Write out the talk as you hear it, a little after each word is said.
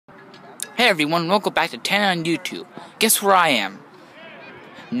Hey everyone, welcome back to 10 on YouTube. Guess where I am?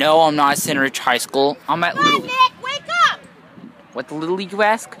 No, I'm not at Center Ridge High School. I'm at Little League. Nick, wake up! What, the Little League, you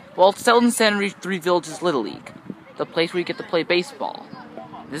ask? Well, it's Selden Center Ridge 3 Villages Little League. The place where you get to play baseball.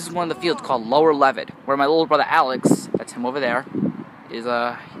 This is one of the fields called Lower Levitt, where my little brother Alex, that's him over there, is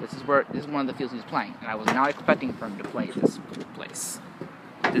this is one of the fields he's playing. And I was not expecting for him to play this place.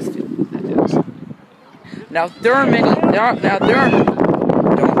 This field, that is. Now there are many don't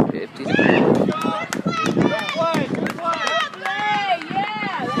please.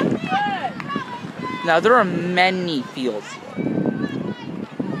 Now there are many fields here.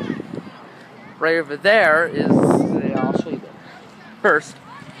 Right over there is, I'll show you that. First,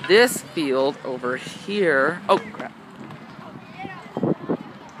 this field over here, oh crap.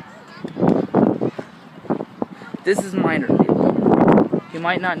 This is minor field. You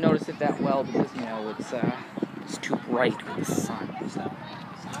might not notice it that well because, you know, it's too bright with the sun. So.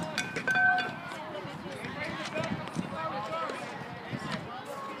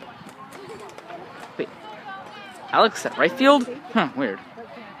 Wait, Alex at right field? Huh, weird.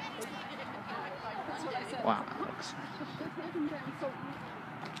 Wow, Alex.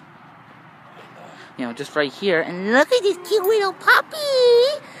 You know, just right here, and look at this cute little puppy!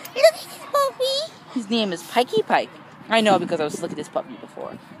 Look at this puppy! His name is Pikey Pike. I know because I was looking at this puppy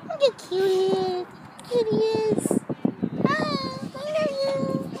before. Look how cute he is. Cute he is. Ah, I love you.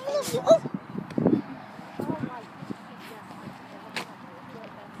 I love you. Oh!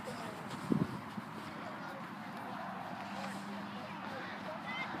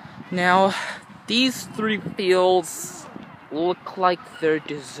 Now, these three fields look like they're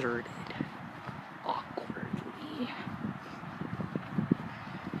deserted. Awkwardly.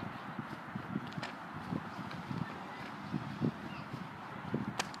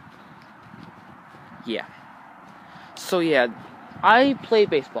 Yeah. So yeah, I played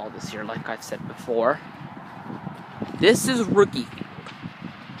baseball this year, like I've said before. This is rookie field.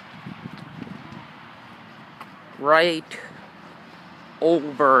 Right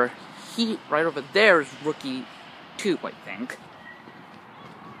over there is rookie 2, I think.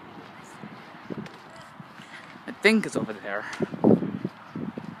 I think it's over there.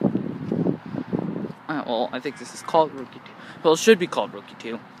 Well, I think this is called rookie 2. Well, it should be called rookie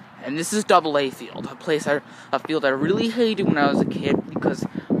 2. And this is AA field, a field I really hated when I was a kid because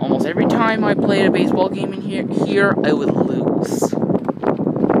almost every time I played a baseball game in here I would lose.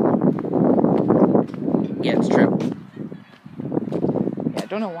 Yeah, it's true. Yeah, I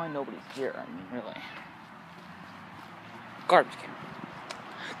don't know why nobody's here. I mean, really. Garbage can.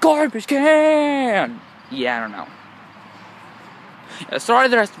 Garbage can! Yeah, I don't know. Yeah, sorry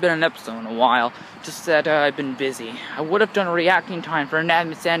there hasn't been an episode in a while, just that I've been busy. I would have done a reacting time for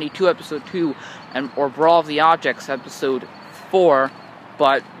Anatomy Sanity 2 episode 2 or Brawl of the Objects episode 4,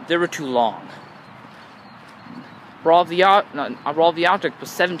 but they were too long. Brawl of the Object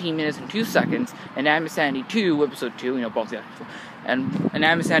was 17 minutes and 2 seconds, Anatomy Sanity 2 episode 2, you know, Brawl of the Object, and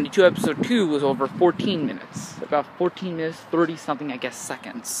Anatomy Sanity 2 episode 2 was over 14 minutes. About 14 minutes, 30 something, I guess,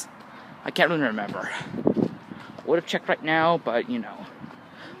 seconds. I can't really remember. I would have checked right now, but you know,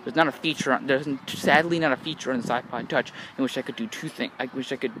 there's sadly not a feature in the iPod Touch in which I could do I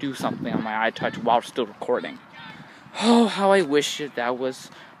wish I could do something on my iTouch while still recording. Oh, how I wish that was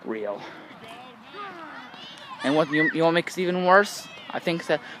real. And what you want to make it even worse? I think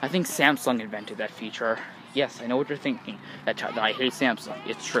Samsung invented that feature. Yes, I know what you're thinking. That I hate Samsung.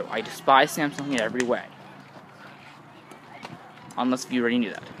 It's true. I despise Samsung in every way. Unless you already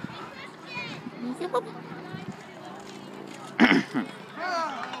knew that.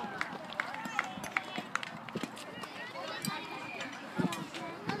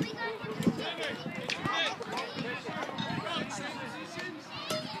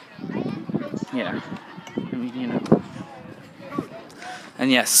 Yeah, I mean, you know.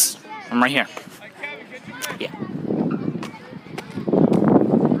 And yes, I'm right here. Yeah.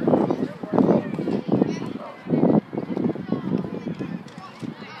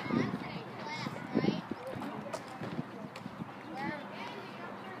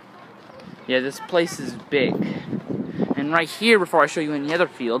 Yeah, this place is big. And right here, before I show you any other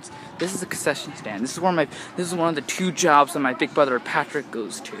fields, this is a concession stand. This is one of the 2 jobs that my big brother Patrick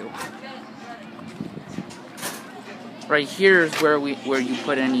goes to. Right here is where you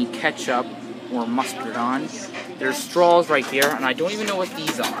put any ketchup or mustard on. There's straws right here, and I don't even know what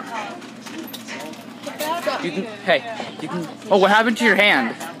these are. Oh, what happened to your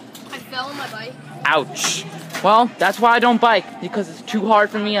hand? I fell on my bike. Ouch. Well, that's why I don't bike, because it's too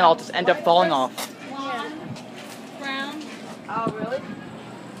hard for me and I'll just end up falling off. Brown. Oh, really?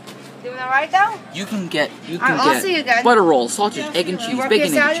 alright though? You can get I'll see you then. butter rolls, sausage, egg and cheese, work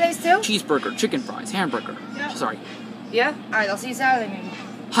bacon here and Saturdays cheese, too? cheeseburger, chicken fries, hamburger. Yeah. Sorry, Yeah? Alright, I'll see you Saturday maybe.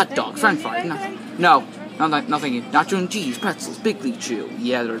 hot dog, French fries. No, nothing. Nacho and cheese, pretzels, Big League Chew.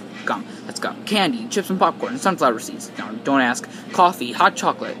 Yeah, they're gum. That's gum. Candy, chips and popcorn, sunflower seeds. No, don't ask. Coffee, hot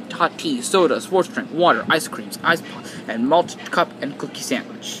chocolate, hot tea, soda, sports drink, water, ice creams, ice pop, and malted cup and cookie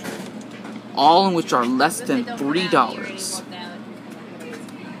sandwich. All in which are less than $3.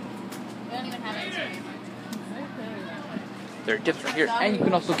 There are dips right here, and you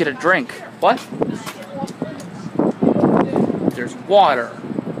can also get a drink. What? There's water.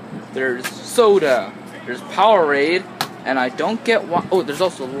 There's soda. There's Powerade, and I don't get oh, there's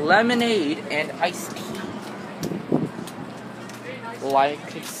also lemonade and iced tea.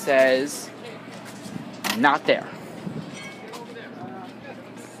 Like it says, not there.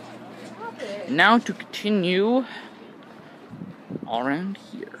 Now to continue all around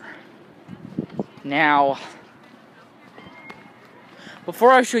here. Now,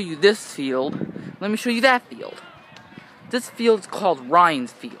 before I show you this field, let me show you that field. This field is called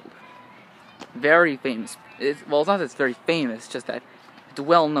Ryan's Field. Very famous. Well, it's not that it's very famous, just that it's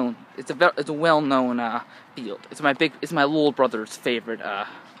well known. It's a well known field. It's my little brother's favorite.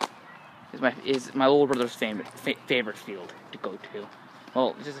 Is my little brother's favorite field to go to.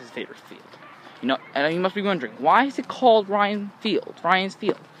 Well, it's just his favorite field. You know, and you must be wondering, why is it called Ryan's Field?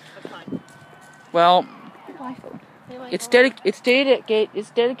 Well, it's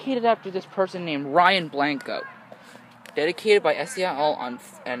dedicated after this person named Ryan Blanco. Dedicated by SEIL on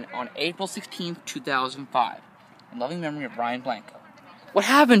April 16th, 2005. In loving memory of Ryan Blanco. What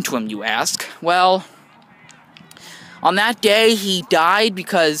happened to him, you ask? Well, on that day he died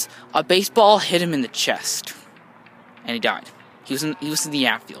because a baseball hit him in the chest. And he died. He was in the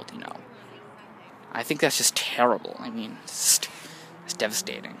outfield, you know. I think that's just terrible. I mean, it's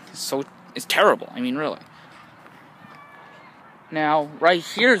devastating. It's terrible. I mean, really. Now, right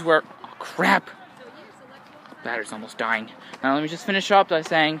here's where... Oh, crap. Battery's almost dying. Now, let me just finish up by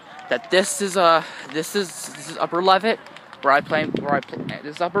saying that this is Upper Levitt, where I play.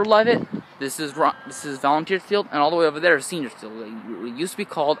 This is Upper Levitt. This is Volunteer Field, and all the way over there is Senior Field. It used to be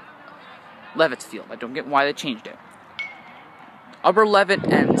called Levitt's Field. I don't get why they changed it. Upper Levitt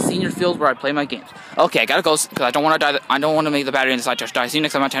and Senior Field where I play my games. Okay, I gotta go because I don't want to die. I don't want to make the battery in the side touch die. See you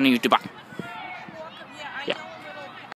next time on YouTube. Bye.